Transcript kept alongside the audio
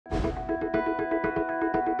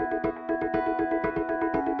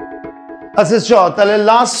আচ্ছা চল তাহলে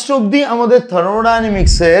লাস্ট অবধি আমাদের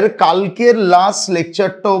থার্মোডাইনামিক্সের কালকের লাস্ট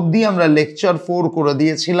লেকচারটা অবধি আমরা লেকচার 4 করে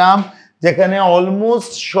দিয়েছিলাম, যেখানে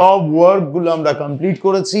অলমোস্ট সব ওয়ার্কগুলো আমরা কমপ্লিট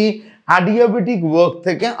করেছি। অ্যাডিয়াবেটিক ওয়ার্ক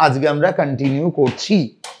থেকে আজকে আমরা কন্টিনিউ করছি।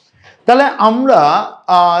 তাহলে আমরা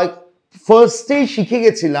ফার্স্টেই শিখে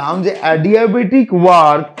গেছিলাম যে অ্যাডিয়াবেটিক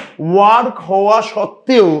ওয়ার্ক হওয়া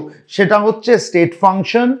সত্ত্বেও সেটা হচ্ছে স্টেট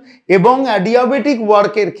ফাংশন, এবং অ্যাডিয়াবেটিক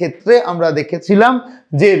ওয়ার্কের ক্ষেত্রে আমরা দেখেছিলাম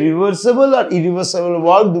যে রিভার্সেবল আর ইরিভার্সেবল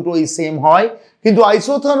ওয়ার্ক দুটোই সেম হয়, কিন্তু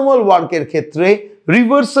আইসোথার্মাল ওয়ার্কের ক্ষেত্রে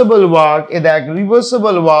reversible work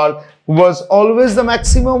reversible work was always the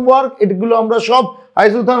maximum work. এগুলো আমরা সব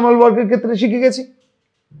আইসোথার্মাল ওয়ার্কের ক্ষেত্রে শিখে গেছি।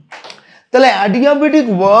 তাহলে অ্যাডিয়াবেটিক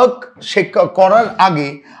ওয়ার্ক করার আগে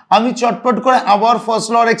আমি চটপট করে আবার ফার্স্ট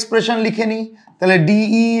লর এক্সপ্রেশন লিখে নিই। তাহলে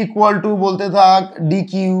ডিই ইকুয়াল টু বলতে থাক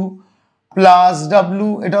ডিকিউ প্লাস ডাব্লু,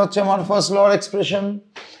 এটা হচ্ছে আমার ফার্স্ট লর এক্সপ্রেশন।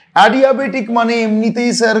 অ্যাডিয়াবেটিক মানে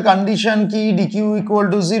এমনিতেই স্যার কন্ডিশন কি ডিকিউ ইকুয়াল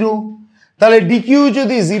টু 0। তাহলে ডিকিউ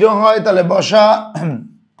যদি 0 হয় তাহলে বসা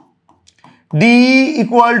ডিই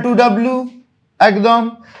ইকুয়াল টু ডাব্লু একদম।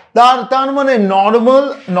 তার মানে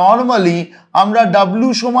নর্মালি আমরা ডাব্লু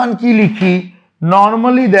সমান কি লিখি,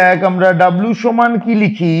 নর্মালি দেখ আমরা ডাব্লু সমান কি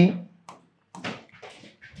লিখি,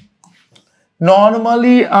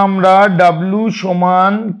 নর্মালি আমরা ডাব্লু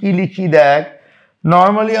সমান কি লিখি দেখ,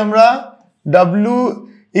 নর্মালি আমরা W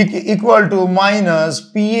equal to minus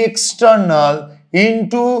P external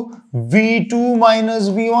into V2 minus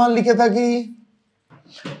V1 লিখে থাকি।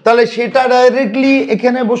 তাহলে সেটা ডাইরেক্টলি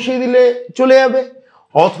এখানে বসিয়ে দিলে চলে যাবে।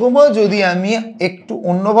 অথবা যদি আমি একটু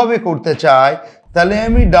অন্যভাবে করতে চাই তাহলে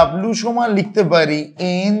আমি ডাব্লু সমান লিখতে পারি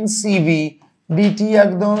এনসিভি ডিটি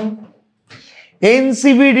একদম।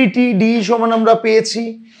 এনসিভি ডিটি ডি সমান আমরা পেয়েছি।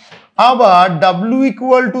 আবার ডাব্লু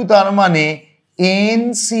ইকুয়াল টু তার মানে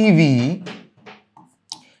এনসিভি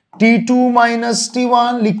টি2 মাইনাস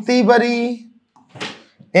টি1 লিখতেই পারি,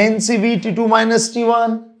 এনসিভি টি2 মাইনাস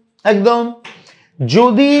টি1 একদম।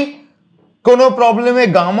 যদি কোনো প্রবলেমে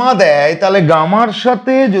গামা দেয় তাহলে গামার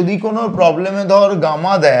সাথে, যদি কোনো প্রবলেমে ধর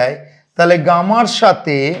গামা দেয় তাহলে গামার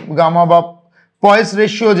সাথে গামা বা পয়েস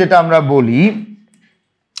রেশিও যেটা আমরা বলি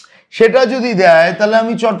সেটা যদি দেয় তাহলে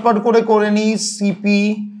আমি চটপট করে নিই CP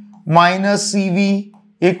minus CV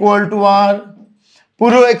equal to আর।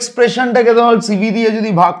 পুরো এক্সপ্রেশনটাকে ধর সিভি দিয়ে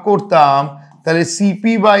যদি ভাগ করতাম তাহলে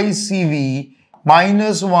CP by CV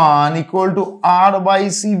minus 1 equal to R by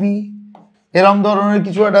CV, এরম ধরনের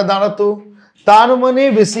কিছু একটা দাঁড়াতো। তার মানে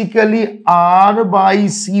basically R by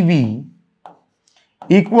CV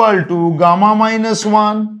equal to gamma minus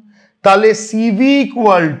 1। তাহলে CV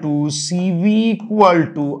equal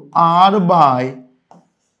to R by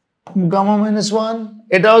gamma minus 1,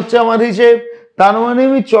 এটা হচ্ছে আমার হিসেব। তার মানে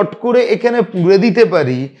আমি চট করে এখানে পুরে দিতে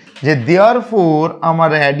পারি যে দেয়ারফর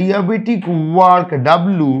আমার adiabatic work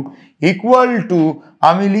W equal to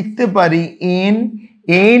আমি লিখতে পারি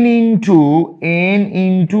এন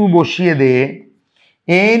ইন্টু বসিয়ে দে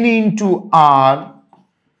n into R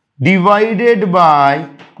divided by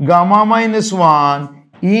gamma minus 1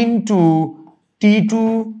 into টি2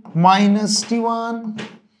 minus টি1।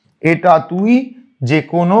 এটা তুই যে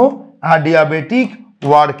কোনো অ্যাডিয়াবেটিক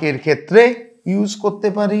ওয়ার্কের ক্ষেত্রে ইউজ করতে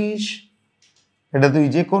পারিস, এটা তুই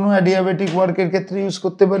যে কোনো অ্যাডিয়াবেটিক ওয়ার্কের ক্ষেত্রে ইউজ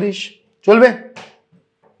করতে পারিস, চলবে।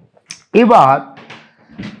 এবার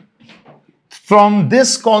ফ্রম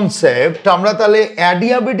দিস কনসেপ্ট আমরা তাহলে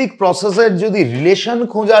অ্যাডিয়াবেটিক প্রসেসের যদি রিলেশন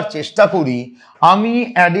খোঁজার চেষ্টা করি, আমি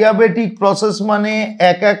অ্যাডিয়াবেটিক প্রসেস মানে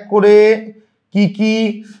এক এক করে কি কি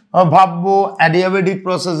ভাববো। অ্যাডিয়াবেটিক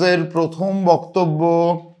প্রসেসের প্রথম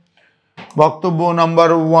বক্তব্য নাম্বার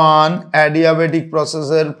 1, অ্যাডিয়াবেটিক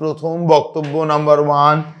প্রসেসের প্রথম বক্তব্য নাম্বার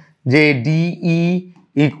 1 যে ডিই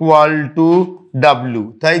ইকুয়াল টু ডাব্লু,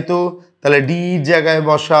 তাই তো। তাহলে ডি জায়গায়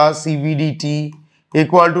বসা সিভিডিটি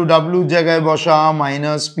ইকুয়াল টু ডাব্লুর জায়গায় বসা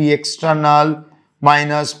minus P external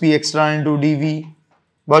into DV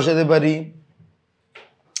বসাতে পারি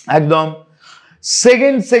একদম।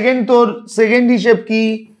 সেকেন্ড হিসেব কি,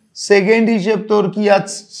 সেকেন্ড হিসেব তোর কি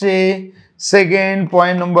আসছে, সেকেন্ড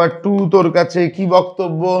পয়েন্ট নাম্বার 2 তোর কাছে কি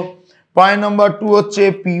বক্তব্য, পয়েন্ট নাম্বার 2 হচ্ছে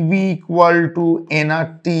পিভি ইকুয়াল টু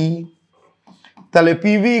এনআরটি। তাহলে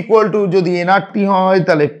পিভি ইকুয়াল টু যদি এনআরটি হয়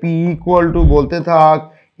তাহলে পি ইকুয়াল টু বলতে থাক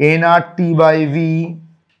এনআরটি বাই ভি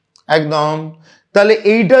একদম। তাহলে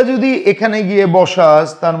এইটা যদি এখানে গিয়ে বসাস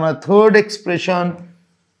তার মানে থার্ড এক্সপ্রেশন,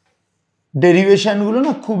 ডেরিভেশনগুলো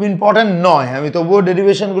না খুব ইম্পর্টেন্ট নয়, আমি তবুও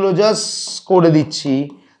ডেরিভেশনগুলো জাস্ট করে দিচ্ছি।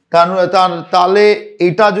 তাহলে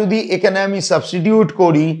এটা যদি এখানে আমি সাবস্টিটিউট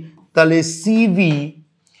করি তাহলে সিভি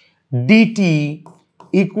ডিটি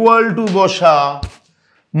ইকুয়াল টু বসা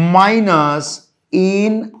minus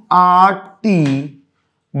N R T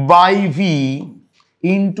by V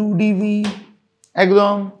into DV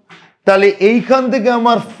একদম। তাহলে এইখান থেকে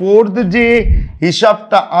আমার ফোর্থ যে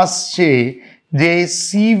হিসাবটা আসছে যে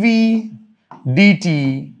সিভি ডিটি,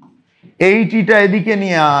 এই টিটা এদিকে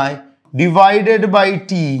নিয়ে আয়, divided by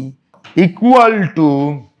T equal to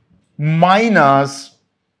minus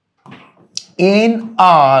N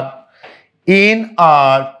R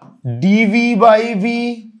DV by V.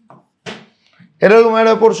 এরকম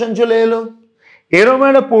একটা পোর্শন চলে এলো। এরকম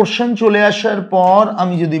একটা পোর্শন চলে আসার পর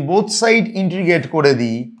আমি যদি বোথ সাইড ইন্টিগ্রেট করে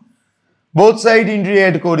দিই, বোথ সাইড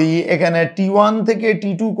ইন্টিগ্রেট করি, এখানে টি1 থেকে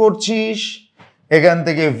টি2 করছিস, এখান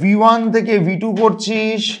থেকে ভি1 থেকে ভি2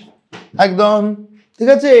 করছিস একদম, ঠিক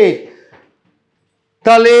আছে।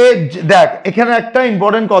 তাহলে দেখ এখানে একটা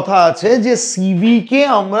ইম্পর্টেন্ট কথা আছে যে সিভি কে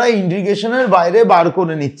আমরা ইন্টিগ্রেশনের বাইরে বার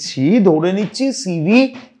করে নিচ্ছি, ধরে নিচ্ছি সিভি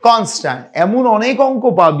কনস্ট্যান্ট। এমন অনেক অঙ্ক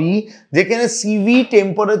পাবি যেখানে সিভি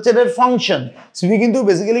টেম্পারেচারের ফাংশন, সিভি কিন্তু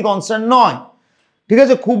বেসিক্যালি কনস্ট্যান্ট নয়, ঠিক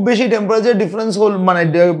আছে। খুব বেশি টেম্পারেচার ডিফারেন্স হল মানে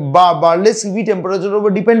বাড়লে সিভি টেম্পারেচারের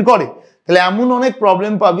উপর ডিপেন্ড করে। তাহলে এমন অনেক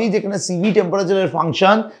প্রবলেম পাবি যেখানে সিভি টেম্পারেচারের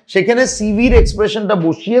ফাংশন, সেখানে সিভির এক্সপ্রেশনটা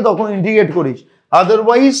বসিয়ে তখন ইন্টিগ্রেট করিস।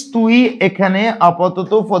 আদারওয়াইজ তুই এখানে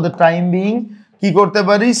আপাতত ফর দ্য টাইম বিং কি করতে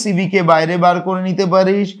পারিস, সিভি কে বাইরে বার করে নিতে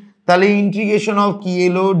পারিস। তাহলে ইন্টিগ্রেশন অফ কি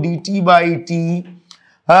এলো, ডিটি বাই টি,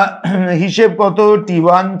 হিসেব কত,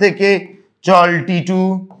 টি1 থেকে চল টি2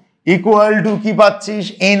 ইকুয়াল টু কি পাচ্ছিস,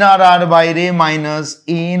 এন আর বাইরে মাইনাস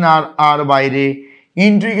এন আর বাইরে,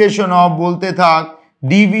 ইন্টিগ্রেশন অফ বলতে থাক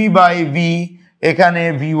ডিভি বাই ভি, এখানে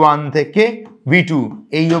ভি1 থেকে ভি2,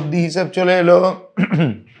 এই অবধি হিসাব চলে এলো।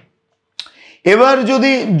 এবার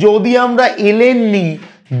যদি আমরা এলএন নিই,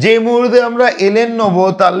 যে মুহূর্তে আমরা এলএন নেব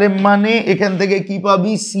তাহলে মানে এখান থেকে কি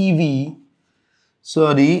পাবি, সিভি,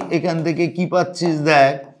 সরি এখান থেকে কি পাচ্ছিস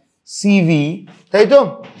দেখ সিভি, তাই তো,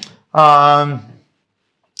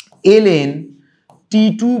 এলএন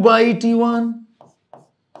টি2 বাই টি1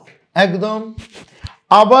 একদম।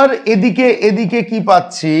 আবার এদিকে কি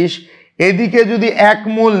পাচ্ছিস, এদিকে যদি 1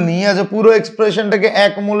 মোল নিই, আচ্ছা পুরো এক্সপ্রেশনটাকে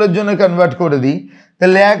 1 মোলের জন্য কনভার্ট করে দিই,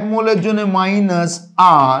 তাহলে 1 মোলের জন্য মাইনাস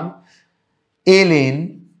আর এলএন,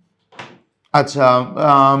 আচ্ছা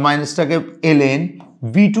মাইনাসটাকে এলএন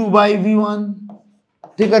ভি2 বাই ভি1,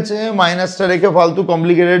 ঠিক আছে। মাইনাসটা রেখে ফালতু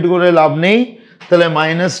কমপ্লিকেটেড করে লাভ নেই। তাহলে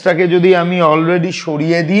মাইনাসটাকে যদি আমি অলরেডি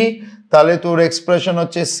সরিয়ে দিই, তাহলে তোর এক্সপ্রেশন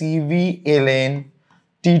হচ্ছে CV LN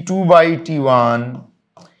টি2 by টি1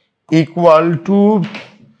 equal to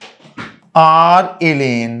R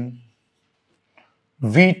LN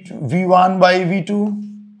V1 by ভি2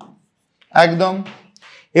 একদম।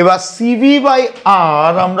 এবার সিভি বাই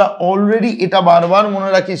আর আমরা অলরেডি, এটা বারবার মনে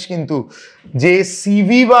রাখিস কিন্তু, যে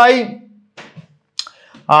CV by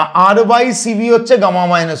R by CV হচ্ছে gamma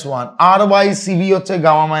minus 1, R by CV হচ্ছে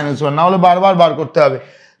গামা মাইনাস 1, না হলে বারবার বার করতে হবে।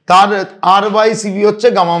 তার আর বাই সিভি হচ্ছে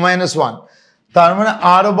গামা মাইনাস 1, তার মানে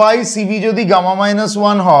আর বাই সিভি যদি গামা মাইনাস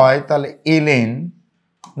 1 হয় তাহলে এলএন,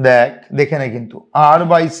 দেখে নে কিন্তু আর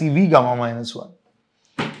বাই সিভি গামা মাইনাস 1,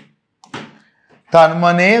 তার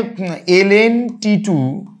মানে LN টি2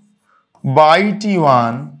 by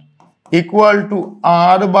টি1 equal to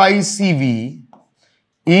R by CV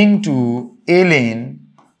into LN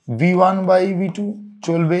V1 by ভি2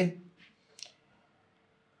 চলবে।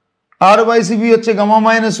 আর বাই সিভি হচ্ছে gamma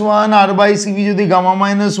minus 1, R by CV যদি গামা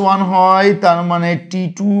মাইনাস 1 হয় তার মানে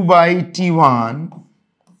টি2 বাই টি1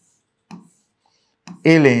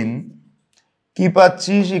 এলএন কি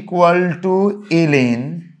পাচ্ছিস equal to LN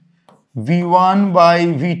V1 by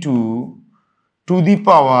ভি2 to the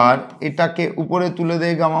পাওয়ার, এটাকে উপরে তুলে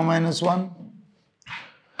দেয় গামা মাইনাস 1,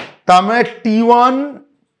 তার মানে টি1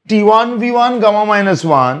 V1 gamma minus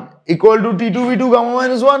 1 equal to টি2 ভি2 gamma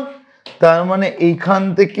minus 1। তার মানে এইখান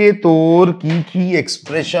থেকে তোর কি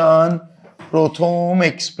এক্সপ্রেশন, প্রথম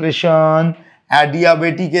এক্সপ্রেশন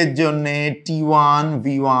অ্যাডিয়াবেটিকের জন্য টি1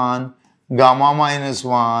 V1 gamma minus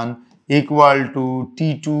 1 equal to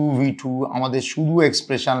টি2 ভি2, আমাদের শুধু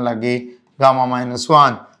এক্সপ্রেশন লাগে গামা মাইনাস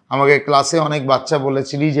 1। আমাকে ক্লাসে অনেক বাচ্চা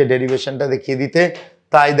বলেছিলি যে ডেরিভেশনটা দেখিয়ে দিতে,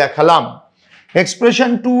 তাই দেখালাম। এক্সপ্রেশন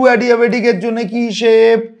 2 অ্যাডিয়াবেটিকের জন্য কি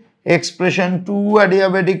হিসেব, এক্সপ্রেশন 2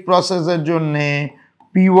 অ্যাডিয়াবেটিক প্রসেসের জন্য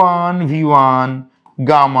P1 V1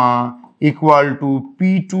 gamma equal to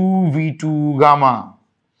P2 V2 gamma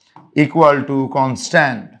equal to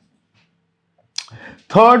constant.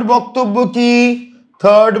 Third বক্তব্য কি,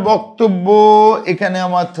 থার্ড বক্তব্য, এখানে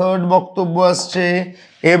আমার থার্ড বক্তব্য আসছে।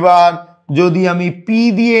 এবার যদি আমি P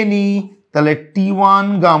দিয়ে নিই তাহলে T1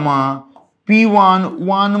 gamma P1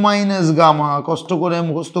 1 minus gamma, কষ্ট করে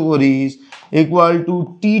মুখস্থ করিস, equal to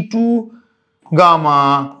T2 gamma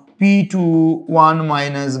P2 1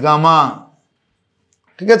 minus gamma.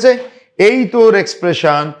 ঠিক আছে, এই তোর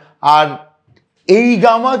এক্সপ্রেশন। আর এই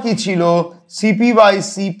গামা কি ছিল, সিপি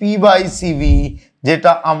বাই সিভি,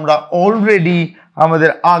 যেটা আমরা অলরেডি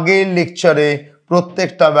আমাদের আগের লেকচারে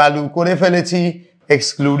প্রত্যেকটা ভ্যালু করে ফেলেছি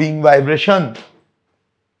এক্সক্লুডিং ভাইব্রেশন।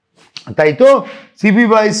 তাই তো সিপি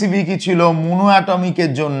বাই সিভি কি ছিল? মোনো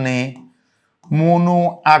অ্যাটমিকের জন্যে, মোনো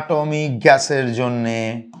অ্যাটমিক গ্যাসের জন্যে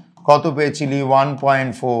কত পেয়েছিলি?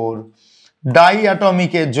 1.4। ডাই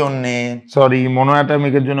অ্যাটমিকের জন্যে, সরি মোনো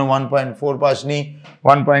অ্যাটমিকের জন্য 1.4 পাসনি,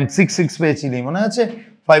 1.66 পেয়েছিলি, মনে আছে?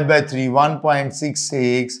 5/3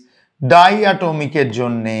 1.66। ডাই অ্যাটমিকের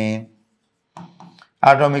জন্যে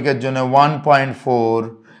 1.4।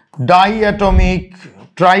 ডাই অ্যাটমিক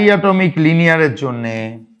ট্রাই অ্যাটমিক লিনিয়ারের জন্যে,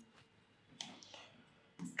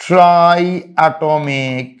 ট্রাই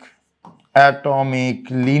অ্যাটমিক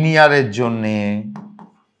লিনিয়ারের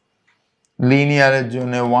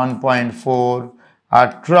জন্যে 1.4। আর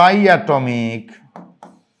ট্রাই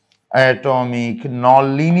অ্যাটমিক নন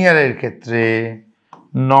লিনিয়ারের ক্ষেত্রে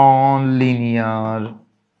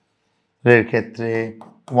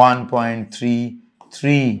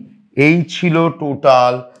 1.33। এই ছিল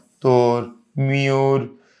টোটাল তোর মিউর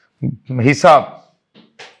হিসাব,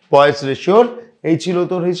 পয়েস রেশিওর এই ছিল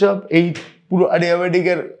তোর হিসাব। এই পুরো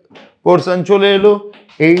অ্যাডিয়াবেটিকের পোর্শন চলে এলো,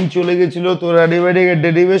 এই চলে গেছিল তোর অ্যাডিয়াবেটিকের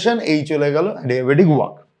ডেরিভেশন, এই চলে গেল অ্যাডিয়াবেটিক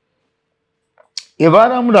ওয়ার্ক। এবার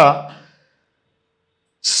আমরা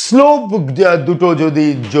স্লোপ দুটো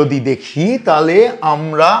যদি দেখি, তাহলে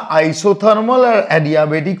আমরা আইসোথার্মাল আর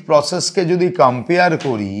অ্যাডিয়াবেটিক প্রসেসকে যদি কম্পেয়ার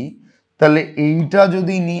করি, তাহলে এইটা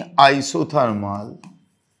যদি নি আইসোথার্মাল,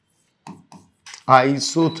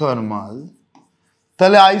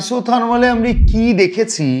 তাহলে আইসোথার্মালে আমরা কি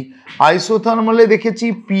দেখেছি? আইসোথার্মালে দেখেছি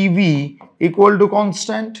পিভি ইকুয়াল টু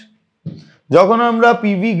কনস্ট্যান্ট। যখন আমরা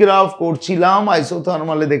পিভি গ্রাফ করছিলাম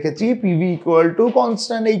আইসোথার্মালে দেখেছি পিভি ইকুয়াল টু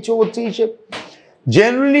কনস্ট্যান্ট। এই হচ্ছে হিসেব।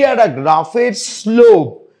 জেনারেলি একটা গ্রাফের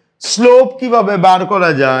স্লোপ কিভাবে বার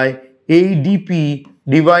করা যায়? এই ডিপি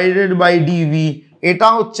ডিভাইডেড বাই ডিভি, এটা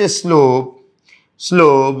হচ্ছে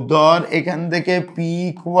স্লোপ। ধর এখান থেকে P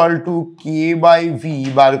equal to K by V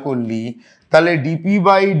বার করলি, তাহলে ডিপি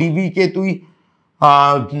বাই ডিভি কে তুই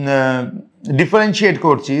ডিফারেন্সিয়েট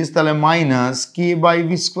করছিস, তাহলে minus K by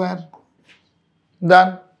V square. Done.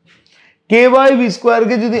 K by V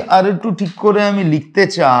স্কোয়ারকে যদি আর একটু ঠিক করে আমি লিখতে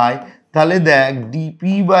চাই, তাহলে দেখ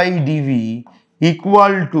DP by DV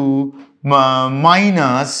equal to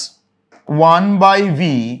minus 1/v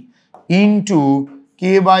into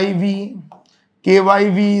k by V. K by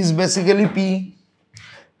V is basically P.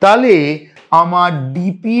 তাহলে আমার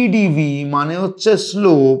ডিপি ডিভি মানে হচ্ছে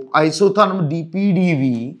স্লোপ, আইসোথার্মাল ডিপি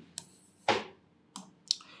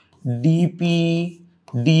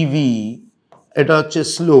ডিভি এটা হচ্ছে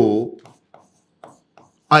স্লোপ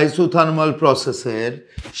আইসোথার্মাল প্রসেসের,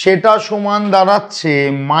 সেটা সমান দাঁড়াচ্ছে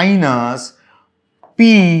মাইনাস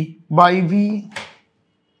পি বাই ভি।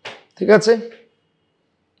 ঠিক আছে,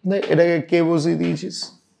 এটাকে কে বসিয়ে দিয়েছিস।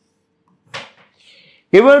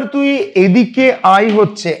 এবার তুই এদিকে আই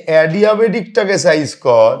হচ্ছে অ্যাডিয়াবেটিকটাকে সাইজ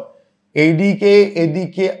কর,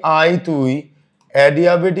 এদিকে আই তুই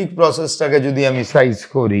অ্যাডিয়াবেটিক প্রসেসটাকে যদি আমি সাইজ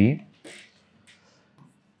করি,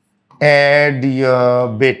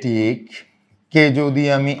 অ্যাডিয়াবেটিক কে যদি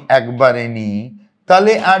আমি একবারে নিই,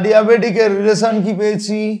 তাহলে অ্যাডিয়াবেটিকের রিলেশন কি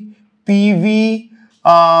পেয়েছি? PV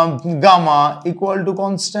gamma equal to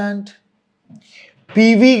constant.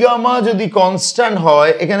 PV gamma যদি কনস্ট্যান্ট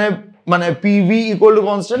হয়, এখানে মানে পিভি ইকুয়াল টু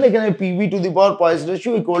কনস্ট্যান্ট, এখানে PV to the power poise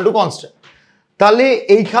ratio equal to constant. তাহলে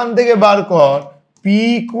এইখান থেকে বার কর P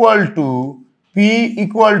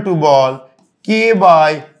equal to ball K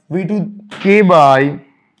by V two K by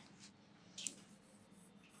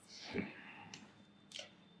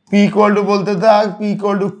P equal to বলতে থাক, P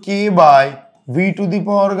equal to K by V to the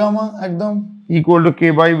power gamma, একদম equal to K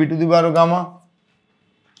by V to the power gamma.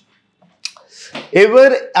 এবার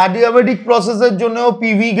adiabatic প্রসেসের জন্য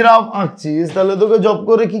PV graph আঁকছিস, তাহলে তোকে job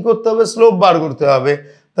করে কি করতে হবে? স্লোপ বার করতে হবে।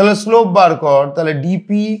 তাহলে স্লোপ বার কর, তাহলে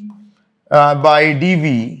DP by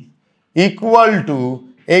DV equal to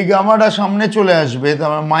এই গামাটা সামনে চলে আসবে,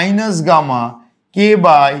 তারপর minus gamma K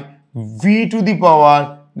by V to the power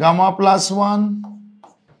gamma plus 1।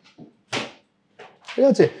 ঠিক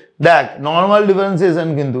আছে, দেখ নর্মাল ডিফারেন্সিয়েশন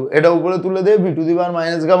কিন্তু এটা উপরে তুলে দে, V to the power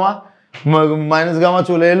minus gamma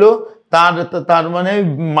চলে এলো, তার মানে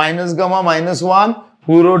মাইনাস গামা -1,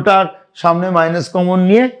 পুরোটার সামনে মাইনাস কমন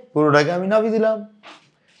নিয়ে পুরোটাকে আমি নামিয়ে দিলাম।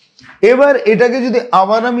 এবার এটাকে যদি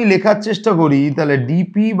আবার আমি লেখার চেষ্টা করি, তাহলে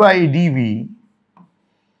DP by DV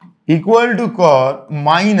equal to কর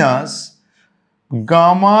minus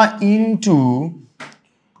gamma into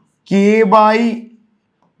k by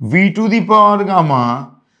V to the power gamma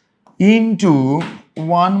into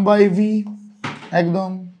 1/v,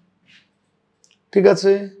 একদম ঠিক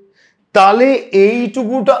আছে। তাহলে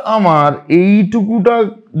এইটুকুটা আমার, এইটুকুটা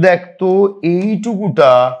দেখতো,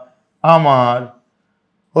 এইটুকুটা আমার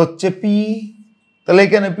হচ্ছে পি। তাহলে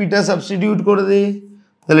এখানে পিটা সাবস্টিটিউট করে দে।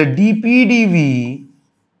 তাহলে ডিপি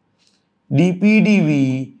ডিভি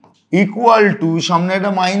ইকুয়াল টু, সামনে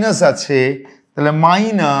একটা মাইনাস আছে, তাহলে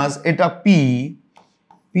মাইনাস এটা পি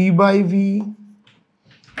বাই ভি।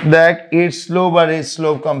 দেখ এর স্লোপ আর এর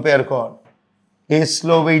স্লোপ কম্পেয়ার কর। এর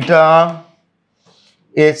স্লোপ এইটা,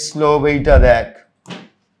 এর স্লোপ এইটা, দেখ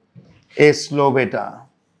এর স্লোপ এটা,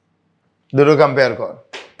 দুটো কম্পেয়ার কর।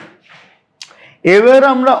 এবার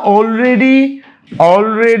আমরা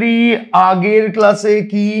অলরেডি আগের ক্লাসে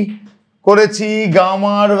কি করেছি,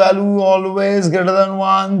 গামার ভ্যালু অলওয়েজ গ্রেটার দ্যান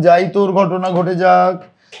 1, যাই তোর ঘটনা ঘটে যাক।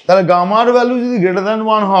 তাহলে গামার ভ্যালু যদি গ্রেটার দ্যান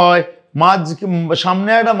 1 হয়, সামনে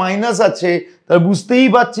একটা মাইনাস আছে, তাহলে বুঝতেই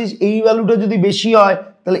পারছিস এই ভ্যালুটা যদি বেশি হয়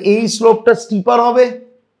তাহলে এই স্লোপটা স্টিপার হবে।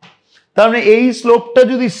 তার মানে এই স্লোপটা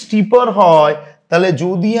যদি স্টিপার হয়, তাহলে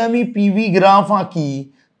যদি আমি পিভি গ্রাফ আঁকি,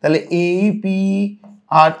 তাহলে এই পি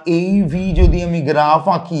আর এই ভি যদি আমি গ্রাফ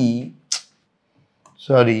আঁকি,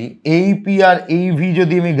 সরি এই পি আর এই ভি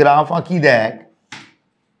যদি আমি গ্রাফ আঁকি, দেখ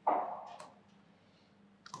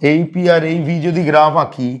এই পি আর এই ভি যদি গ্রাফ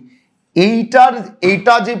আঁকি,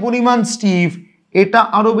 এইটা যে পরিমাণ স্টিফ, এটা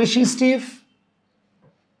আরো বেশি স্টিফ,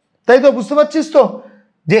 তাই তো? বুঝতে পারছিস তো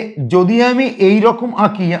যে যদি আমি এই রকম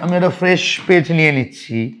আঁকি, আমি একটা ফ্রেশ পেজ নিয়ে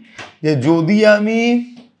নিচ্ছি, যে যদি আমি,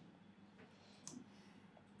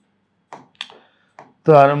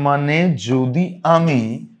 তার মানে যদি আমি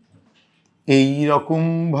এই রকম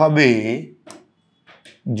ভাবে,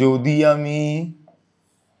 যদি আমি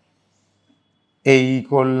এই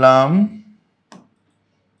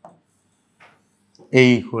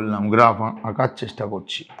করলাম গ্রাফ আঁকার চেষ্টা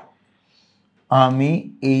করছি, আমি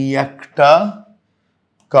এই একটা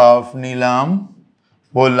কার্ভ নিলাম,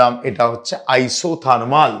 বললাম এটা হচ্ছে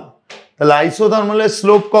আইসোথার্মাল। তাহলে আইসোথার্মালের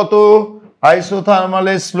স্লোপ কত?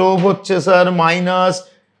 আইসোথার্মালের স্লোপ হচ্ছে sir minus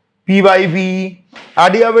P by V.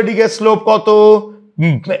 অ্যাডিয়াবেটিকের slope কত?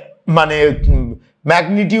 মানে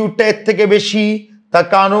ম্যাগনিটিউডটা এর থেকে বেশি, তার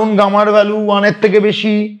কারণ গামার ভ্যালু 1 এর থেকে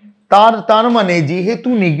বেশি। তার মানে যেহেতু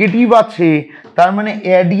নেগেটিভ আছে, তার মানে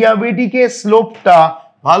অ্যাডিয়াবেটিকের স্লোপটা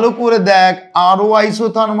ভালো করে দেখ আরো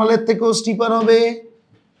আইসোথার্মালের থেকেও স্টিপার হবে।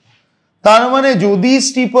 তার মানে যদি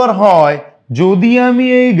স্টিপার হয়, যদি আমি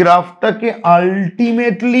এই গ্রাফটাকে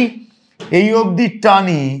আলটিমেটলি এই অবধি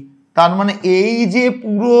টানি, তার মানে এই যে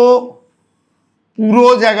পুরো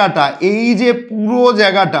জায়গাটা, এই যে পুরো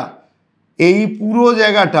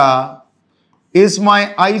জায়গাটা ইজ মাই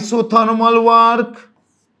আইসোথার্মাল ওয়ার্ক।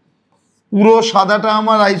 পুরো সাদাটা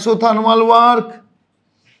আমার isothermal work,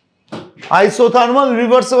 isothermal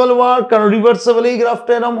reversible work, কারণ রিভার্সেবল এই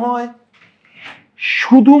গ্রাফটা এরকম হয়।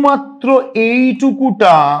 শুধুমাত্র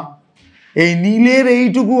এইটুকুটা, এই নীলের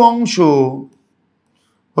এইটুকু অংশ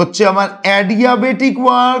হচ্ছে আমার অ্যাডিয়াবেটিক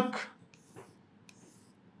ওয়ার্ক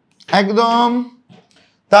একদম।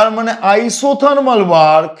 তার মানে আইসোথার্মাল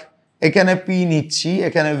ওয়ার্ক, এখানে পি নিচ্ছি,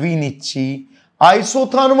 এখানে ভি নিচ্ছি,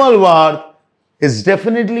 isothermal work is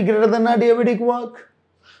definitely greater than adiabatic work.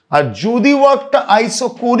 আর যদি ওয়ার্কটা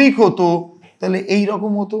আইসোকোরিক হতো তাহলে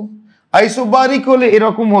এইরকম হতো, আইসোবারিক হলে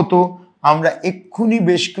এরকম হতো। আমরা এক্ষুনি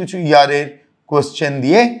বেশ কিছু ইয়ারের কোশ্চেন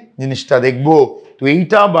দিয়ে জিনিসটা দেখবো। তো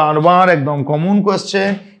এইটা বারবার একদম কমন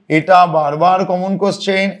কোশ্চেন, এটা বারবার কমন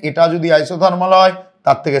কোশ্চেন। এটা যদি আইসোথার্মাল হয়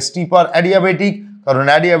তার থেকে স্টিপার অ্যাডিয়াবেটিক, কারণ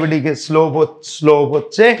অ্যাডিয়াবেটিকের স্লোপ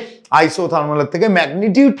হচ্ছে আইসোথার্মালের থেকে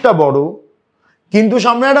ম্যাগনিটিউডটা বড়, কিন্তু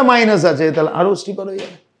সামনে একটা মাইনাস আছে, তাহলে আরো স্টিপার হয়ে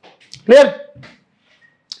যাবে। ক্লিয়ার?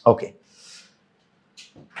 ওকে,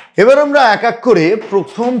 এবার আমরা এক এক করে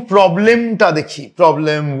প্রথম প্রবলেমটা দেখি।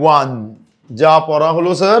 প্রবলেম 1 যা পড়া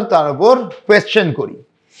হলো স্যার তার উপর কোয়েশ্চেন করি।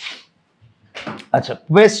 আচ্ছা,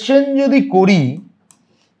 কোয়েশ্চেন যদি করি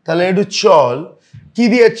তাহলে একটু চল, কি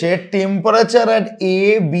দিয়েছে? Temperature at a,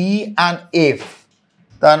 B and F.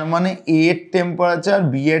 তার মানে এ এর টেম্পারেচার,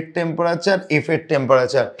 বি এর টেম্পারেচার, এফ এর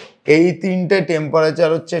টেম্পারেচার, এই তিনটে টেম্পারেচার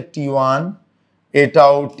হচ্ছে T1,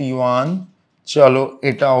 এটাও T1, চলো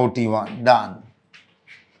এটাও T1, done.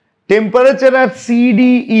 Temperature at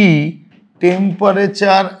CDE,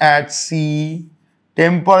 temperature at C,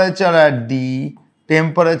 temperature at D,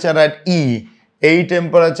 temperature at ই, এই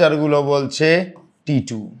টেম্পারেচার গুলো বলছে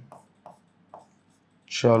T2,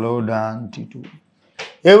 চলো ডান T2।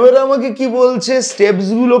 এবার আমাকে কি বলছে? স্টেপস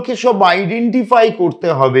গুলোকে সব আইডেন্টিফাই করতে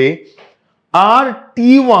হবে। আর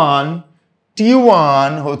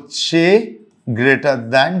T1 হচ্ছে গ্রেটার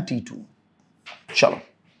দ্যান T2। চলো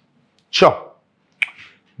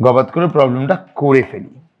গবাদ করে প্রবলেমটা করে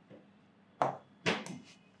ফেলি।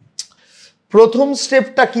 প্রথম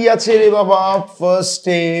স্টেপটা কি আছে রে বাবা? ফার্স্ট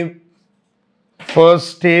ফার্স্ট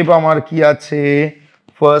স্টেপ আমার কি আছে,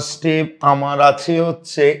 ফার্স্ট স্টেপ আমার আছে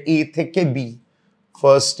হচ্ছে এ থেকে বি,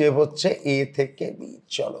 ফার্স্ট স্টেপ হচ্ছে এ থেকে বি।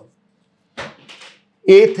 চলো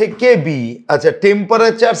এ থেকে বি, আচ্ছা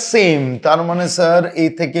টেম্পারেচার সেম, তার মানে স্যার এ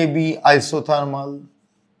থেকে বি আইসোথার্মাল,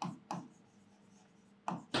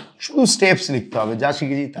 শুধু স্টেপস লিখতে হবে যা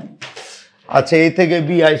শিখেছি তাই। আচ্ছা এ থেকে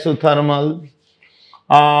B isothermal,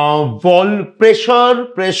 pressure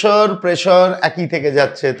pressure pressure একই থেকে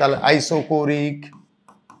যাচ্ছে, তাহলে আইসোকোরিক,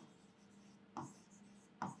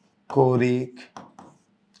 কোরিক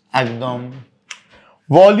একদম।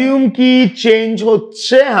 ভলিউম কি চেঞ্জ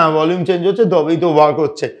হচ্ছে, হ্যাঁ ভলিউম চেঞ্জ হচ্ছে তবেই তো ওয়ার্ক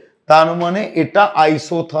হচ্ছে, তার মানে এটা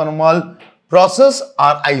আইসোথার্মাল প্রসেস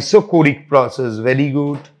আর আইসোকোরিক প্রসেস। Very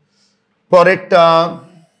good. পরেরটা,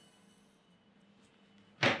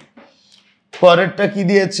 পরেরটা কি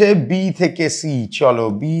দিয়েছে, বি থেকে সি। চলো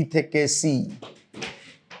বি থেকে সি,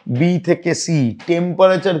 বি থেকে সি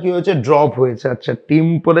টেম্পারেচার কি হয়েছে, ড্রপ হয়েছে। আচ্ছা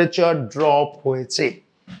টেম্পারেচার ড্রপ হয়েছে,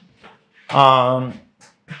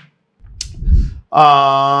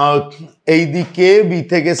 এইদিকে বি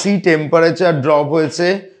থেকে সি টেম্পারেচার ড্রপ হয়েছে,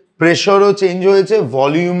 প্রেশারও চেঞ্জ হয়েছে,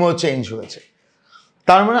 ভলিউমও চেঞ্জ হয়েছে,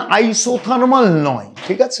 তার মানে আইসোথার্মাল নয়।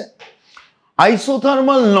 ঠিক আছে,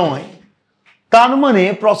 আইসোথার্মাল নয়, তার মানে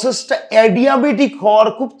প্রসেসটা অ্যাডিয়াবেটিক হওয়ার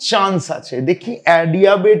খুব চান্স আছে। দেখি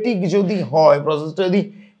অ্যাডিয়াবেটিক যদি হয়, প্রসেসটা যদি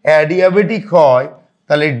অ্যাডিয়াবেটিক হয়,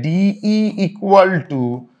 তাহলে DE equal to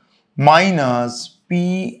minus P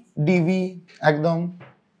DV একদম,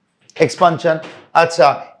 এক্সপানশন। আচ্ছা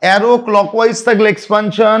অ্যারো ক্লকওয়াইজ থাকলে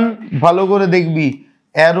এক্সপানশন, ভালো করে দেখবি,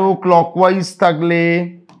 অ্যারো ক্লকওয়াইজ থাকলে,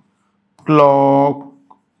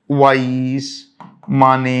 ক্লকওয়াইজ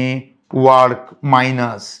মানে ওয়ার্ক,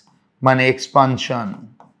 মাইনাস মানে expansion,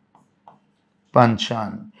 পানশন।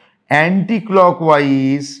 Anti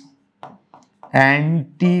clockwise,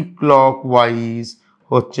 anti clockwise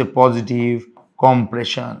হচ্ছে পজিটিভ,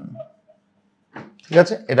 কম্প্রেশন। ঠিক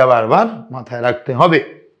আছে, এটা বারবার মাথায় রাখতে হবে।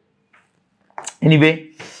 এনিওয়ে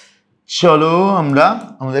চলো আমরা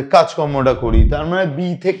আমাদের কাজকর্মটা করি। তার মানে বি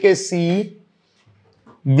থেকে সি,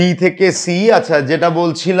 বি থেকে সি, আচ্ছা যেটা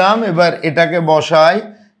বলছিলাম এবার এটাকে বসাই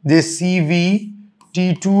যে সিভি টি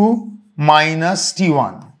টু মাইনাস টি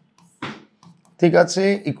ওয়ান, ঠিক আছে,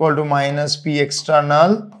 equal to minus P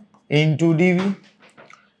external into DV.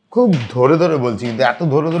 খুব ধরে ধরে বলছি, কিন্তু এত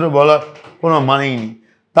ধরে ধরে বলার কোনো মানেই নেই।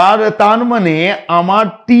 তার মানে আমার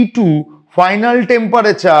টি টু ফাইনাল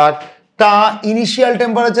টেম্পারেচার তা ইনিশিয়াল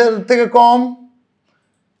টেম্পারেচার থেকে কম,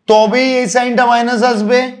 তবেই এই সাইনটা মাইনাস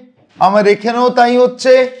আসবে। আমার এখানেও তাই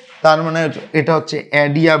হচ্ছে, তার মানে এটা হচ্ছে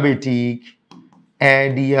adiabatic,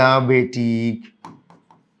 adiabatic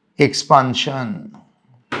expansion,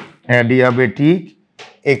 adiabatic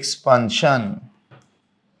expansion.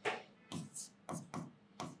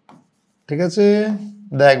 ঠিক আছে,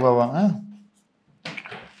 দেখ বাবা, হ্যাঁ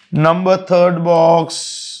নাম্বার থার্ড বক্স,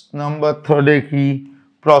 নাম্বার থার্ডে কি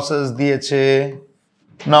প্রসেস দিয়েছে,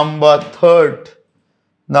 number third,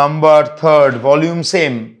 number third volume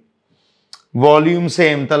same, volume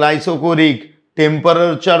same, তাহলে আইসোকোরিক,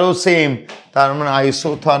 টেম্পারেচারও সেম, তার মানে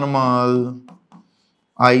isothermal,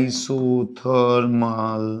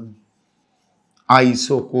 isothermal,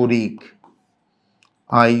 isochoric,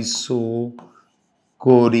 isochoric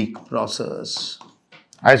process,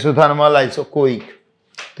 isothermal isochoric.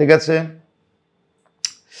 ঠিক আছে,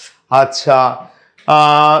 আচ্ছা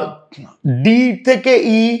ডি থেকে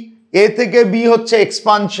ই, এ থেকে বি হচ্ছে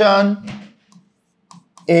এক্সপানশন,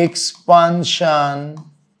 এক্সপানশন,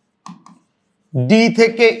 ডি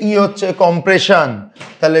থেকে ই হচ্ছে কম্প্রেশন,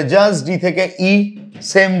 তাহলে জাস্ট ডি থেকে ই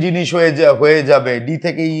সেম জিনিস হয়ে যাবে, ডি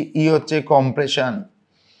থেকে ই হচ্ছে কম্প্রেশন।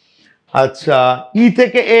 আচ্ছা ই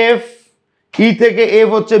থেকে এফ, ই থেকে এফ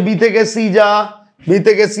হচ্ছে বি থেকে সি, যা বি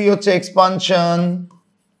থেকে সি হচ্ছে এক্সপানশন,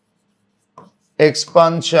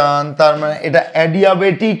 এক্সপানশন, তার মানে এটা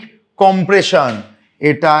অ্যাডিয়াবেটিক কম্প্রেশন,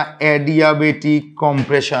 এটা অ্যাডিয়াবেটিক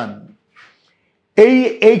কম্প্রেশন।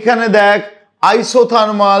 এইখানে দেখ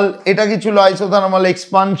আইসোথার্মাল, এটা কি ছিল আইসোথার্মাল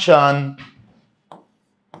এক্সপানশন,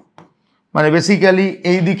 মানে বেসিক্যালি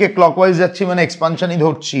এইদিকে ক্লকওয়াইজ যাচ্ছি মানে এক্সপানশনই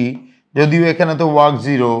ধরছি, যদিও এখানে তো ওয়ার্ক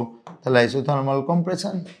জিরো, তাহলে isothermal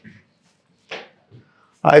compression,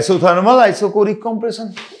 isothermal isochoric compression.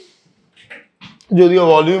 যদিও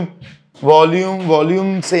ভলিউম ভলিউম ভলিউম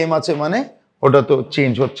সেম আছে, মানে ওটা তো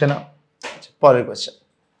চেঞ্জ হচ্ছে না। পরের কোশ্চেন,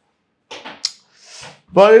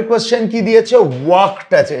 পরের কোশ্চেন কি দিয়েছে,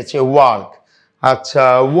 ওয়ার্কটা চেয়েছে, ওয়ার্ক। আচ্ছা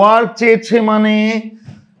ওয়ার্ক চেয়েছে মানে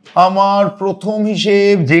আমার প্রথম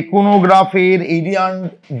হিসেব যে কোনো গ্রাফের এরিয়া,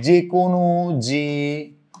 যে কোনো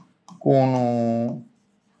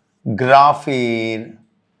গ্রাফের,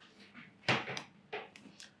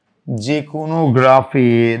 যে কোনো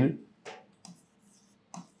গ্রাফের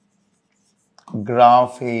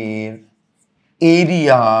গ্রাফের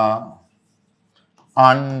area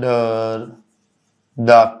under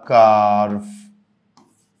the curve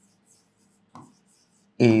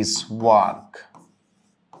is work.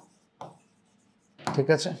 ঠিক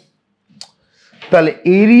আছে, তাহলে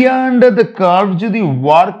এরিয়া আন্ডার দ্য কার্ভ যদি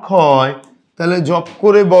ওয়ার্ক হয় তাহলে জব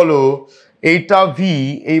করে বলো এইটা ভি,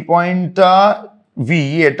 এই পয়েন্টটা ভি,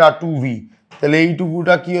 এটা 2v, তাহলে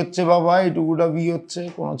এইটুকুটা কি হচ্ছে বাবা, এইটুকুটা ভি হচ্ছে,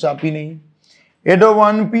 কোনো চাপই নেই। এটা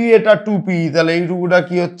 1p, এটা 2p, তাহলে এইটুকুটা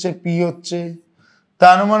কি হচ্ছে, পি হচ্ছে।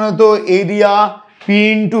 তার মানে তো এরিয়া পি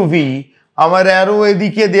ইন্টু ভি, আমার অ্যারো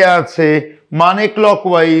এদিকে দেয়া আছে মানে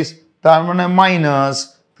ক্লকওয়াইজ, তার মানে minus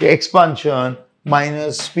expansion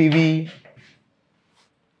minus PV.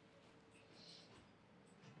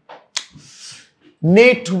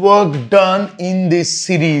 Network done in this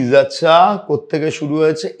series, আচ্ছা কোত্থেকে শুরু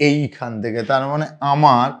হয়েছে, এইখান থেকে, তার মানে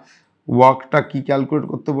আমার ওয়ার্কটা কি ক্যালকুলেট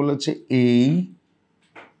করতে বলেছে, এই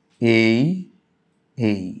এই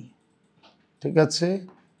এই, ঠিক আছে,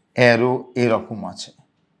 অ্যারো এরকম আছে,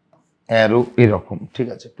 অ্যারো এরকম, ঠিক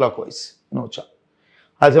আছে, ক্লকওয়াইজ, নো চাপ।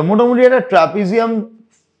 আচ্ছা মোটামুটি একটা ট্রাপিজিয়াম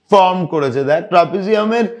ফর্ম করেছে। দেখ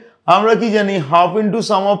ট্রাপিজিয়ামের আমরা কি জানি, half into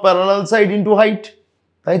some of parallel side into height,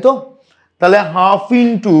 তাই তো? তাহলে হাফ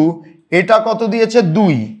ইন্টু এটা কত দিয়েছে,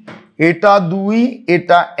 2, এটা 2,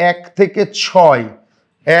 এটা 1 থেকে 6,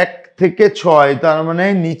 1 থেকে 6, তার মানে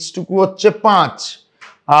নিচটুকু হচ্ছে 5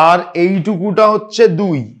 আর এইটুকুটা হচ্ছে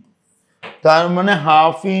 2, তার মানে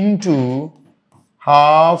half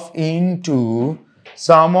into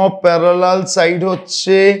some of parallel side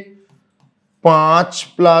হচ্ছে 5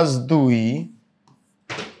 প্লাস 2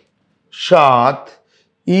 7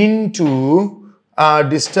 ইন্টু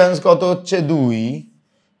ডিস্টেন্স কত হচ্ছে 2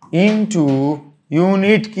 ইন্টু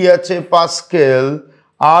ইউনিট কি আছে পাস্কেল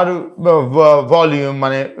আর ভলিউম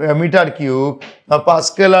মানে মিটার কিউব,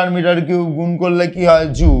 পাস্কেল আর মিটার কিউব গুণ করলে কি হয়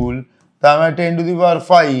জুল, তার মানে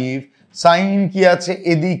 10⁵ সাইন কি আছে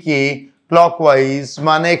এদিকে ক্লকওয়াইজ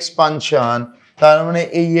মানে এক্সপানশন, তার মানে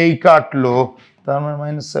এই কাটলো, তার মানে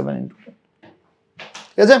 -7 ইন্টু,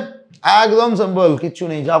 ঠিক আছে, একদম সিম্পল, কিচ্ছু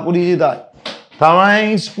নেই, যা পড়িয়েছি তাই। তার মানে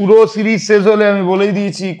পুরো সিরিজ শেষ হলে আমি বলেই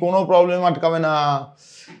দিয়েছি কোনো প্রবলেম আটকাবে না।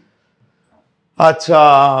 আচ্ছা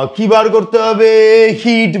কি বার করতে হবে,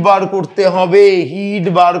 হিট বার করতে হবে, হিট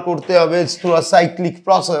বার করতে হবে পুরো সাইক্লিক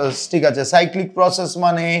প্রসেস, ঠিক আছে, সাইক্লিক প্রসেস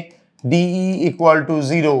মানে ডিই ইকুয়াল টু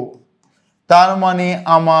 0, তার মানে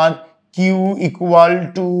আমার Q equal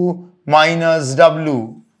to minus W,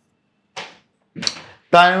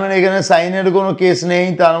 তার মানে এখানে সাইনের কোনো কেস নেই,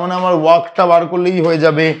 তার মানে আমার ওয়ার্কটা বার করলেই হয়ে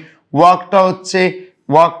যাবে। ওয়ার্কটা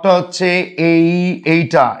হচ্ছে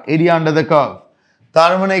এইটা এরিয়া আন্ডার দ্য কার্ভ,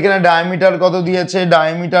 তার মানে এখানে ডায়ামিটার কত দিয়েছে,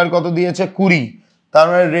 20, তার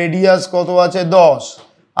মানে রেডিয়াস কত আছে 10,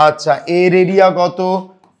 আচ্ছা এর এরিয়া কত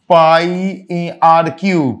পাই আর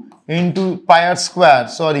কিউব ইন্টু পাই আর স্কোয়ার,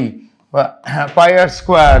 সরি পাই আর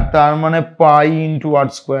স্কোয়ার, তার মানে পাই ইন্টু আর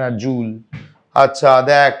স্কোয়ার জুল। আচ্ছা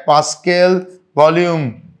দেখ পাস্কেল ভলিউম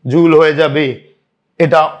জুল হয়ে যাবে।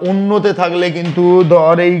 এটা অন্যতে থাকলে কিন্তু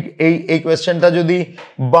ধর এই কোয়েশ্চেনটা যদি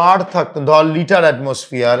বার থাকতো, ধর লিটার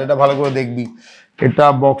অ্যাটমসফিয়ার, এটা ভালো করে দেখবি, এটা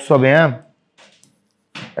বক্স হবে, হ্যাঁ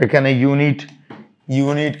এখানে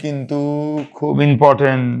ইউনিট কিন্তু খুব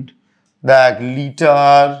ইম্পর্টেন্ট। দেখ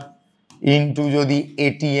লিটার ইন্টু যদি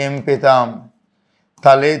এটিএম পেতাম,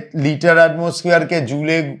 তাহলে লিটার অ্যাটমসফিয়ারকে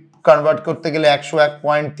জুলে কনভার্ট করতে গেলে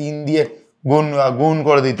 101.3 দিয়ে গুণ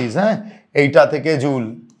করে দিতিস, হ্যাঁ এইটা থেকে জুল।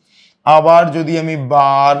 আবার যদি আমি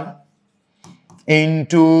বার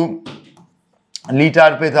ইন্টু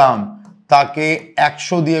লিটার পেতাম, তাকে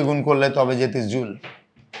 100 দিয়ে গুণ করলে তবে যেতিস জুল,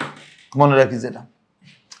 মনে রাখিস এটা।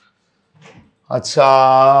 আচ্ছা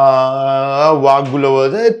ওয়ার্কগুলো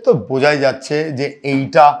তো বোঝাই যাচ্ছে যে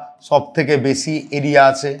এইটা সব থেকে বেশি এরিয়া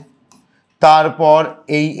আছে, তারপর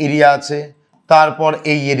এই এরিয়া আছে, তারপর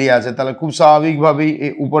এই এরিয়া আছে, তাহলে খুব স্বাভাবিকভাবেই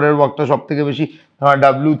এই উপরের ওয়ার্কটা সব থেকে বেশি,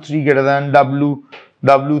 W3 greater than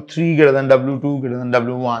W3 greater than W2 greater than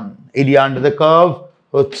W1, area under the curve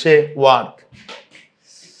হচ্ছে ওয়ার্ক।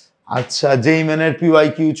 আচ্ছা যেই ম্যানের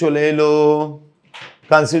PYQ চলে এলো,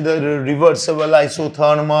 consider reversible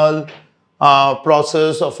isothermal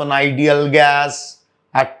process of an ideal gas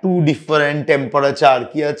at 2 different temperature,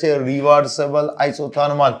 কি আছে রিভার্সেবল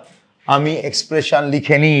আইসোথার্মাল, আমি এক্সপ্রেশন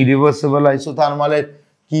লিখে নিই রিভার্সেবল আইসোথার্মালের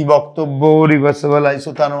কি বক্তব্য, রিভার্সেবল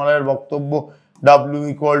আইসোথার্মালের বক্তব্য W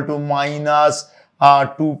equal to minus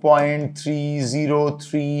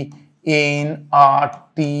 2.303 in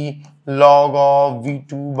RT log of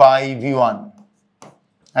V2 by V1,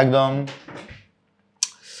 একদম।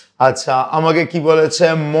 আচ্ছা আমাকে কি বলেছে,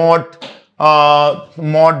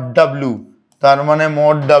 মড W, তার মানে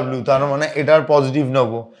মড W, তার মানে এটার পজিটিভ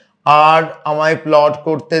নেব, আর আমায় প্লট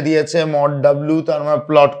করতে দিয়েছে মড ডাব্লিউ, তার মানে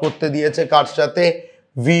প্লট করতে দিয়েছে কার সাথে,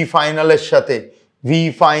 ভি ফাইনালের সাথে, ভি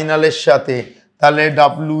ফাইনালের সাথে। তাহলে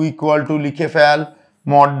ডাব্লিউ ইকুয়াল টু লিখে fail,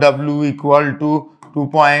 mod W equal to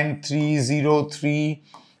 2.303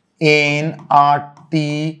 N R T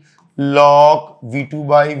log ভি2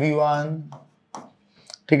 by V1.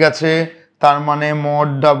 ঠিক আছে, তার মানে mod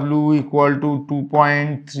W equal to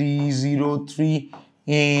 2.303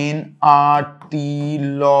 N R T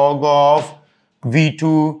log of ভি2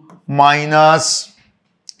 minus,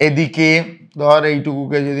 এদিকে ধর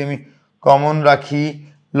এইটুকুকে যদি আমি কমন রাখি,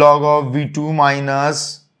 লগ অফ ভি2 মাইনাস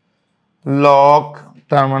লগ,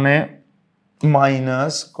 তার মানে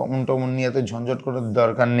মাইনাস কমন টমন নিয়ে এত ঝঞ্ঝট করার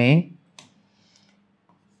দরকার নেই,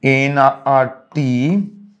 এন আর টি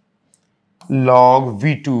লগ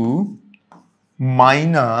ভি2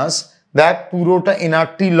 মাইনাস, দেখ পুরোটা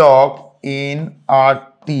nRT log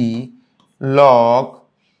nRT log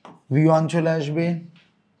V1 চলে আসবে,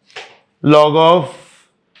 log of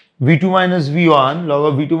ভি2 minus V1, log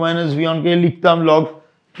of ভি2 minus V1 কে লিখতাম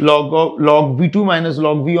লগ ভি2 মাইনাস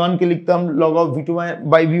লগ ভি1 কে লিখতাম লগ অফ ভি2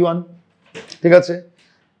 বাই ভি1। ঠিক আছে,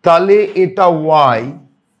 তাহলে এটা ওয়াই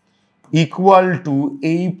ইকুয়াল টু,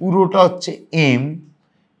 এই পুরোটা হচ্ছে এম,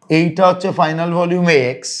 এইটা হচ্ছে final volume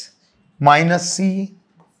x minus C.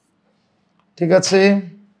 ঠিক আছে,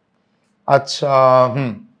 আচ্ছা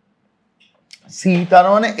সি, তার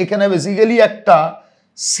মানে এখানে বেসিক্যালি একটা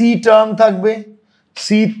সি টার্ম থাকবে,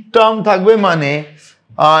 সি টার্ম থাকবে মানে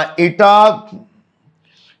এটা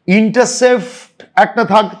ইন্টারসেপ্ট একটা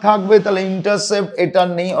থাকবে, তাহলে ইন্টারসেপ্ট এটার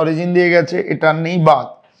নেই, অরিজিন দিয়ে গেছে, এটার নেই, বাদ।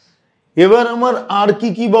 এবার আমার আর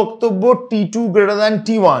কি বক্তব্য, টি2 গ্রেটার দ্যান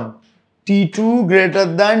টি1, টি2 গ্রেটার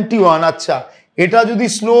দ্যান টি1। আচ্ছা, এটা যদি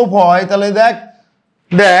স্লোপ হয় তাহলে দেখ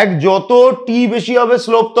যত টি বেশি হবে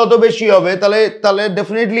স্লোপ তত বেশি হবে, তাহলে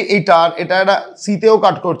ডেফিনেটলি এটা একটা সিতেও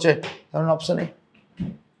কাট করছে, কারণ অপশনে।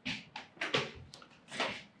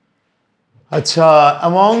 আচ্ছা,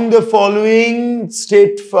 among the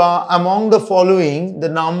following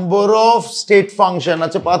the number of state function,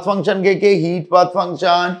 আচ্ছা path function কে heat path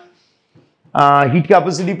function, heat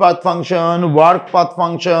capacity path function, work path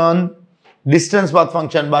function, distance path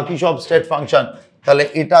function, বাকি সব state function। তাহলে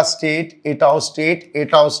এটা স্টেট, এটাও স্টেট,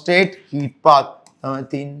 এটাও স্টেট, হিট পাথ,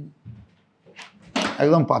 তিন,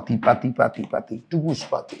 একদম পাতি পাতি পাতি পাতি টুকুস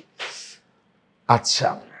পাতি। আচ্ছা,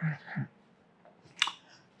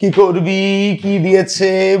 কি করবি, কি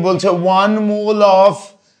দিয়েছে বলছে 1 mole of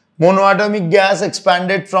মোনোঅ্যাটমিক gas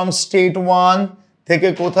expanded from state 1 থেকে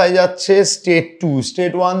কোথায় যাচ্ছে, স্টেট 2,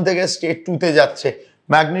 স্টেট 1 থেকে স্টেট 2 তে যাচ্ছে।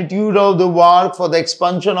 Magnitude of the work for the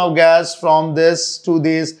expansion of gas from this to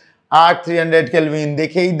this R 300 kelvin.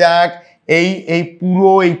 দেখেই দেখ এই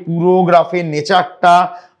পুরো গ্রাফের নেচারটা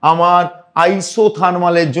আমার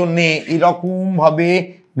আইসোথার্মালের জন্য এরকম ভাবে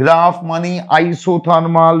গ্রাফ, মানে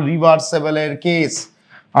আইসোথার্মাল রিভার্সেবলের কেস,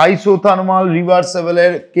 আইসোথার্মাল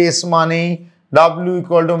রিভার্সেবলের কেস মানে W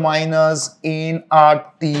equal to minus N R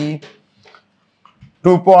T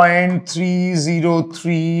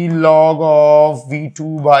 2.303 log of ভি2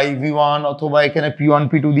 by V1, অথবা এখানে পি1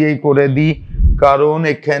 পি2 দিয়েই করে দিই, কারণ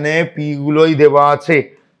এখানে পি গুলোই দেওয়া আছে,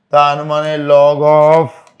 তার মানে লগ অফ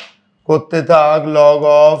করতে থাক, লগ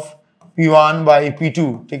অফ পি1 বাই পি2।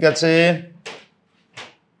 ঠিক আছে,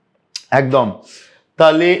 একদম।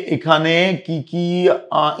 তাহলে এখানে কি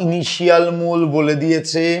ইনিশিয়াল মোল বলে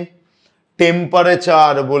দিয়েছে,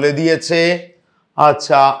 টেম্পারেচার বলে দিয়েছে।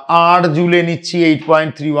 আচ্ছা, আর জুলে নিচ্ছি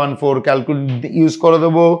 8.314, ক্যালকুলেট ইউজ করে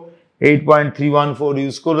দেবো, 8.314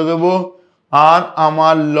 ইউজ করে দেবো। আর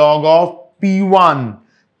আমার লগ অফ পি1,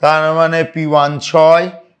 তার মানে পি1 6,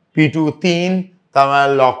 পি2 3, তার মানে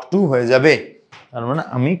লগ 2 হয়ে যাবে, তার মানে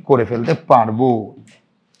আমি করে ফেলতে পারবো।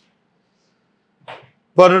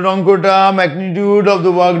 পরের অঙ্কটা, magnitude of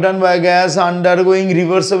the work done by gas undergoing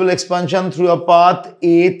reversible expansion through a path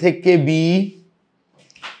এ থেকে বি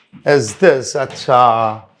ইজ দিস। আচ্ছা,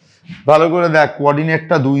 ভালো করে দেখ,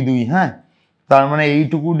 কোঅর্ডিনেটটা 2 2, হ্যাঁ, তার মানে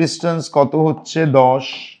এইটুকু ডিস্টেন্স কত হচ্ছে 10,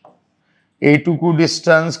 এইটুকু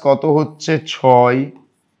ডিস্টেন্স কত হচ্ছে 6।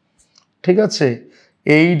 ঠিক আছে,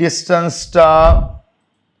 এই ডিস্টেন্সটা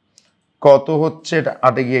কত হচ্ছে, এটা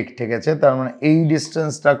 8 গিয়ে ঠিক আছে, তার মানে এই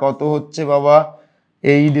ডিস্টেন্সটা কত হচ্ছে বাবা,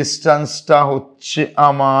 এই ডিস্টেন্সটা হচ্ছে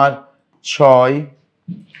আমার 6,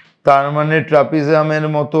 তার মানে ট্রাপিজিয়ামের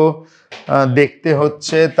মতো দেখতে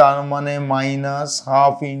হচ্ছে, তার মানে মাইনাস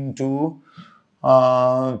হাফ ইন্টু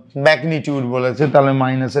ম্যাগনিটিউড বলেছে, তাহলে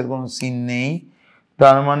মাইনাসের কোনো সিন নেই,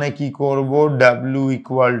 তার মানে কি করব, ডাব্লিউ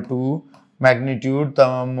ইকুয়াল টু ম্যাগনিটিউড,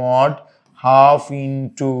 তার mod half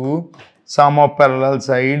into some of parallel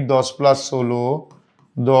side 10 + 16,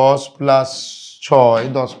 10 + 6,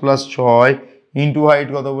 10 + 6 into height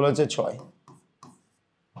কত বলেছে 6,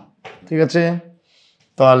 ঠিক আছে,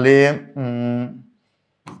 তাহলে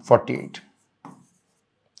 48,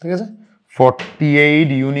 ঠিক আছে, 48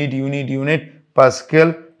 unit pascal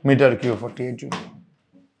metre cube, 48 unit,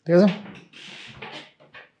 ঠিক আছে।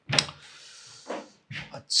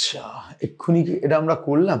 আচ্ছা এক্ষুনি কি এটা আমরা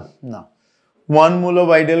করলাম না? 1 mole of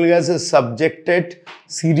ideal gas is subjected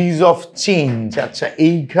series of change, আচ্ছা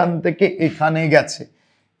এইখান থেকে এখানে গেছে,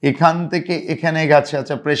 এখান থেকে এখানে গেছে,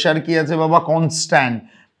 আচ্ছা প্রেসার কি আছে বাবা? কনস্ট্যান্ট,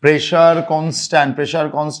 প্রেসার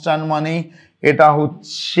কনস্ট্যান্ট মানে এটা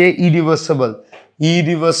হচ্ছে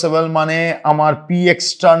ইরিভার্সিবল মানে আমার পি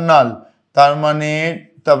এক্সটার্নাল, তার মানে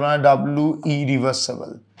ডাব্লিউ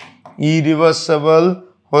ইরিভার্সিবল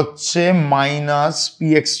হচ্ছে মাইনাস পি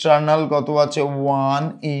এক্সটার্নাল কত আছে 1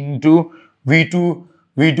 ইন্টু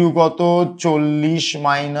V2 কত 40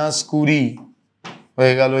 মাইনাস 20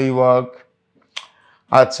 হয়ে গেল এই ওয়ার্ক।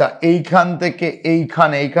 আচ্ছা এইখান থেকে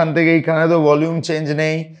এইখানে তো ভলিউম চেঞ্জ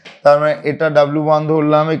নেই, তার মানে এটা W1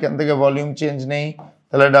 ধরলাম, এখান থেকে ভলিউম চেঞ্জ নেই,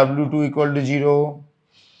 তাহলে W2 ইকুয়াল টু 0।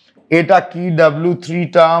 এটা কি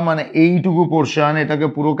W3টা মানে এইটুকু পোর্শন, এটাকে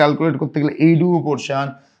পুরো ক্যালকুলেট করতে গেলে এইটুকু পোর্শন,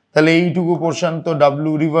 তাহলে এইটুকু পোর্শন তো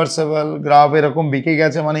W রিভার্সেবল, গ্রাফ এরকম বেঁকে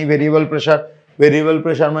গেছে মানে ভেরিয়েবল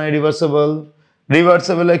প্রেসার মানে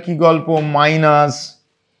রিভার্সেবলের কি গল্প মাইনাস।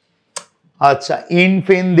 আচ্ছা এন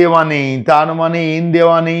ফেন দেওয়া নেই, তার মানে এন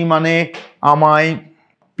দেওয়া নেই মানে আমায়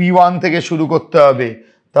P1 থেকে শুরু করতে হবে,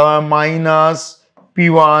 তার মাইনাস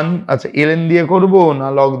P1, আচ্ছা এলএন দিয়ে করব না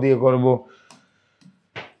লগ দিয়ে করব,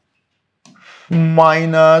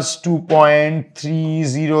 মাইনাস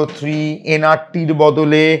 2.303 এনআরটির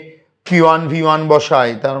বদলে P1 বসাই,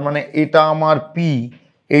 তার মানে এটা আমার পি,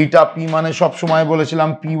 এইটা পি মানে সবসময় বলেছিলাম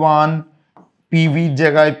P1 পিভির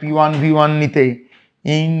জায়গায় P1 নিতে,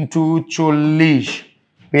 ইন্টু 40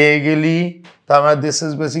 পেয়ে গেলি, তার মানে দিস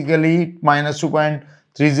ইজ বেসিক্যালি মাইনাস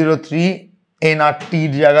 2.303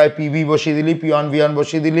 এনআরটির জায়গায় পিভি বসিয়ে দিলি, P1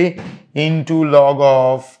 বসিয়ে দিলি, ইন্টু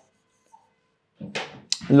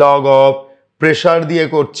লগ অফ প্রেসার দিয়ে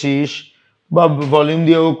করছিস বা ভলিউম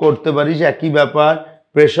দিয়েও করতে পারিস, একই ব্যাপার,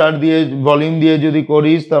 প্রেসার দিয়ে ভলিউম দিয়ে যদি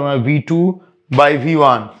করিস তার মানে V2 বাই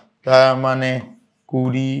V1, তার মানে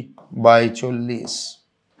 20/40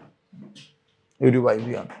 V2 বাই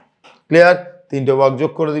V1, ক্লিয়ার? তিনটে ওয়ার্ক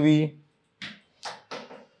যোগ করে দিবি।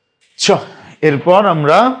 এরপর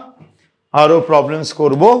আমরা আরো প্রবলেমস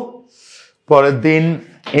করব, পরের দিন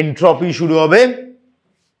এন্ট্রপি শুরু হবে,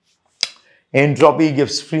 এন্ট্রপি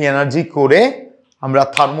গিভস ফ্রি এনার্জি করে আমরা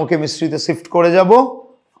থার্মোকেমিস্ট্রিতে শিফট করে যাব,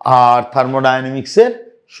 আর থার্মোডাইনামিক্সের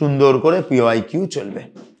সুন্দর করে PYQ চলবে,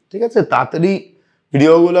 ঠিক আছে। তাড়াতাড়ি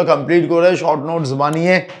ভিডিওগুলো কমপ্লিট করে শর্ট নোটস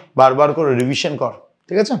বানিয়ে বারবার করে রিভিশন কর,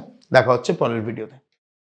 ঠিক আছে। দেখা হচ্ছে পরের ভিডিওতে।